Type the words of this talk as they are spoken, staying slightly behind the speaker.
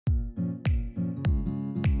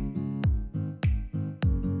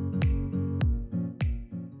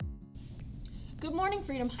Good morning,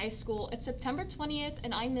 Freedom High School. It's September 20th,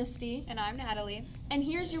 and I'm Misty. And I'm Natalie. And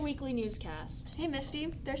here's your weekly newscast. Hey,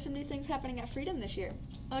 Misty, there's some new things happening at Freedom this year.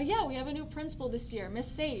 Oh yeah, we have a new principal this year,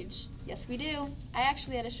 Miss Sage. Yes, we do. I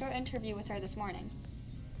actually had a short interview with her this morning.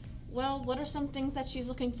 Well, what are some things that she's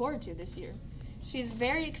looking forward to this year? She's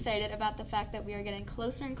very excited about the fact that we are getting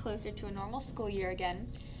closer and closer to a normal school year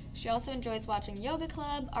again. She also enjoys watching yoga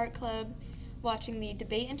club, art club, watching the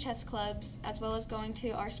debate and chess clubs, as well as going to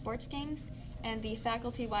our sports games and the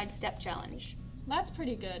faculty-wide step challenge. That's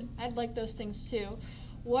pretty good. I'd like those things too.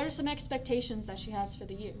 What are some expectations that she has for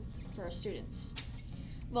the year, for our students?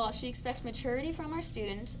 Well, she expects maturity from our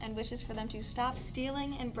students and wishes for them to stop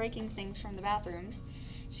stealing and breaking things from the bathrooms.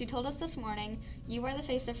 She told us this morning, "You are the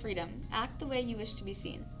face of freedom. Act the way you wish to be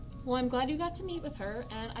seen." Well, I'm glad you got to meet with her,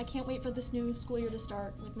 and I can't wait for this new school year to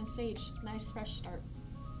start with Miss Sage. Nice, fresh start.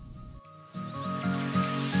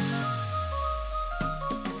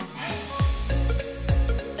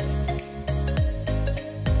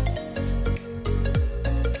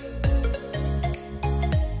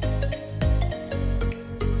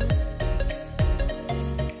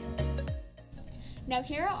 Now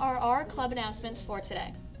here are our club announcements for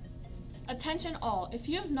today. Attention all, if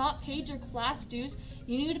you have not paid your class dues,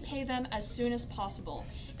 you need to pay them as soon as possible.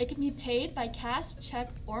 It can be paid by cash, check,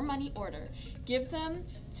 or money order. Give them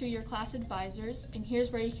to your class advisors, and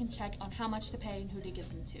here's where you can check on how much to pay and who to give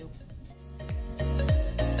them to.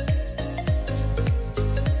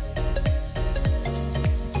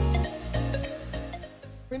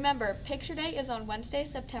 Remember, Picture Day is on Wednesday,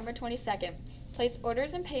 September 22nd. Place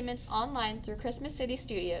orders and payments online through Christmas City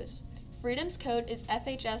Studios. Freedom's code is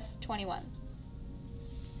FHS21.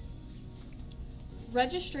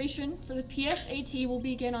 Registration for the PSAT will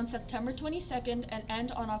begin on September 22nd and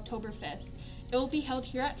end on October 5th. It will be held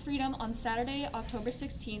here at Freedom on Saturday, October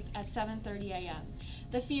 16th at 7:30 a.m.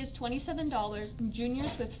 The fee is $27, and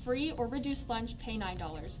juniors with free or reduced lunch pay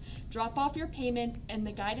 $9. Drop off your payment in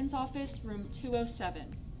the guidance office, room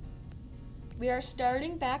 207. We are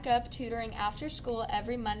starting back up tutoring after school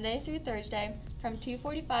every Monday through Thursday from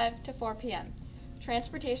 2:45 to 4 p.m.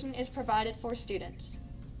 Transportation is provided for students.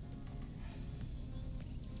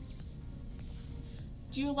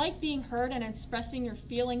 Do you like being heard and expressing your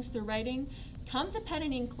feelings through writing? Come to Pen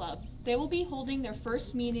and Ink Club. They will be holding their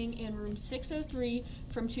first meeting in room 603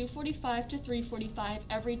 from 2:45 to 3:45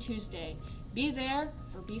 every Tuesday. Be there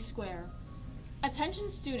or be square.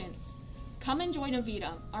 Attention students. Come and join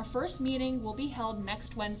Avita. Our first meeting will be held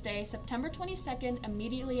next Wednesday, September 22nd,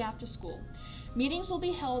 immediately after school. Meetings will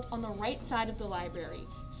be held on the right side of the library.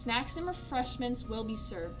 Snacks and refreshments will be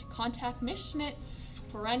served. Contact Ms. Schmidt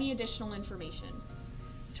for any additional information.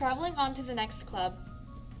 Traveling on to the next club.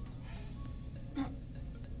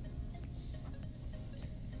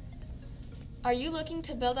 Are you looking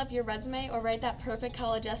to build up your resume or write that perfect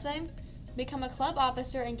college essay? Become a club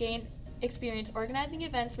officer and gain experience organizing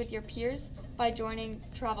events with your peers by joining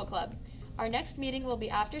Travel Club. Our next meeting will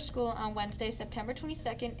be after school on Wednesday, September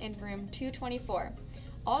 22nd in room 224.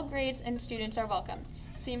 All grades and students are welcome.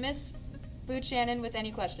 See Ms. Buchanan with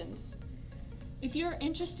any questions. If you're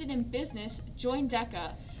interested in business, join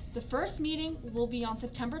DECA. The first meeting will be on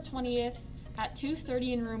September 20th at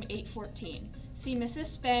 2:30 in room 814. See Mrs.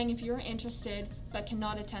 Spang if you're interested but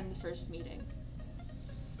cannot attend the first meeting.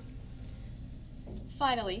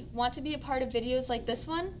 Finally, want to be a part of videos like this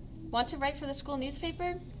one? Want to write for the school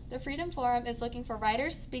newspaper? The Freedom Forum is looking for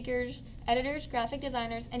writers, speakers, editors, graphic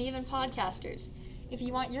designers, and even podcasters. If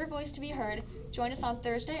you want your voice to be heard, join us on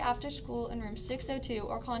Thursday after school in room 602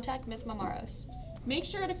 or contact Ms. Mamaros. Make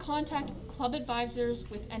sure to contact club advisors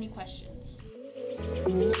with any questions.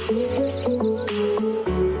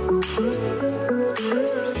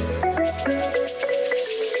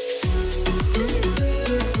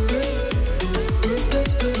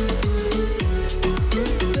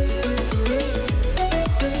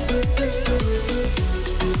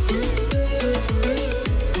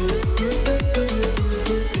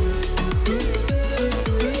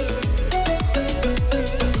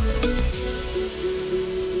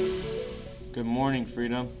 Good morning,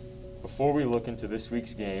 Freedom. Before we look into this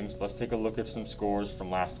week's games, let's take a look at some scores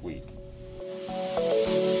from last week.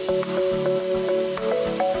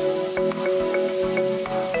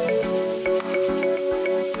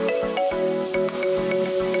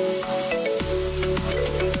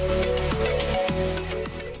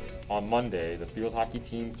 On Monday, the field hockey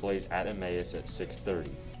team plays at Emmaus at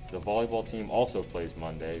 6:30. The volleyball team also plays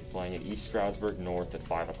Monday, playing at East Stroudsburg North at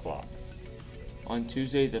 5 o'clock. On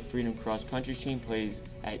Tuesday, the Freedom Cross Country team plays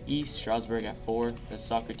at East Stroudsburg at 4. The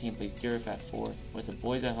soccer team plays Deerfield at 4, with the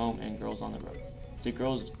boys at home and girls on the road. The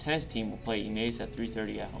girls tennis team will play Emmaus at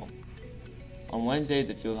 3:30 at home. On Wednesday,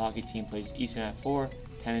 the field hockey team plays Easton at 4,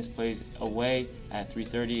 tennis plays away at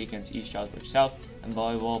 3:30 against East Stroudsburg South, and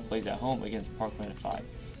volleyball plays at home against Parkland at 5.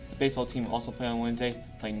 The baseball team also play on Wednesday,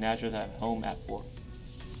 playing Nazareth at home at 4.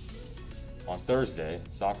 On Thursday,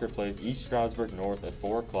 soccer plays East Stroudsburg North at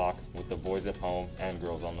 4 o'clock with the boys at home and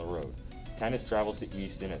girls on the road. Tennis travels to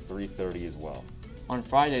Easton at 3:30 as well. On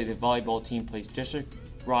Friday, the volleyball team plays district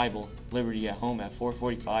rival Liberty at home at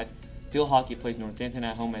 4:45. Field hockey plays Northampton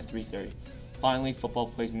at home at 3:30. Finally, football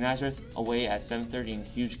plays Nazareth away at 7:30 in a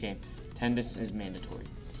huge game. Attendance is mandatory.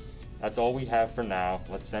 That's all we have for now.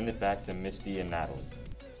 Let's send it back to Misty and Natalie.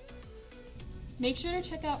 Make sure to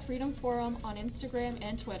check out Freedom Forum on Instagram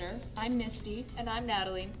and Twitter. I'm Misty. And I'm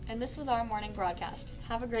Natalie, and this was our morning broadcast.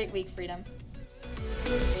 Have a great week, Freedom.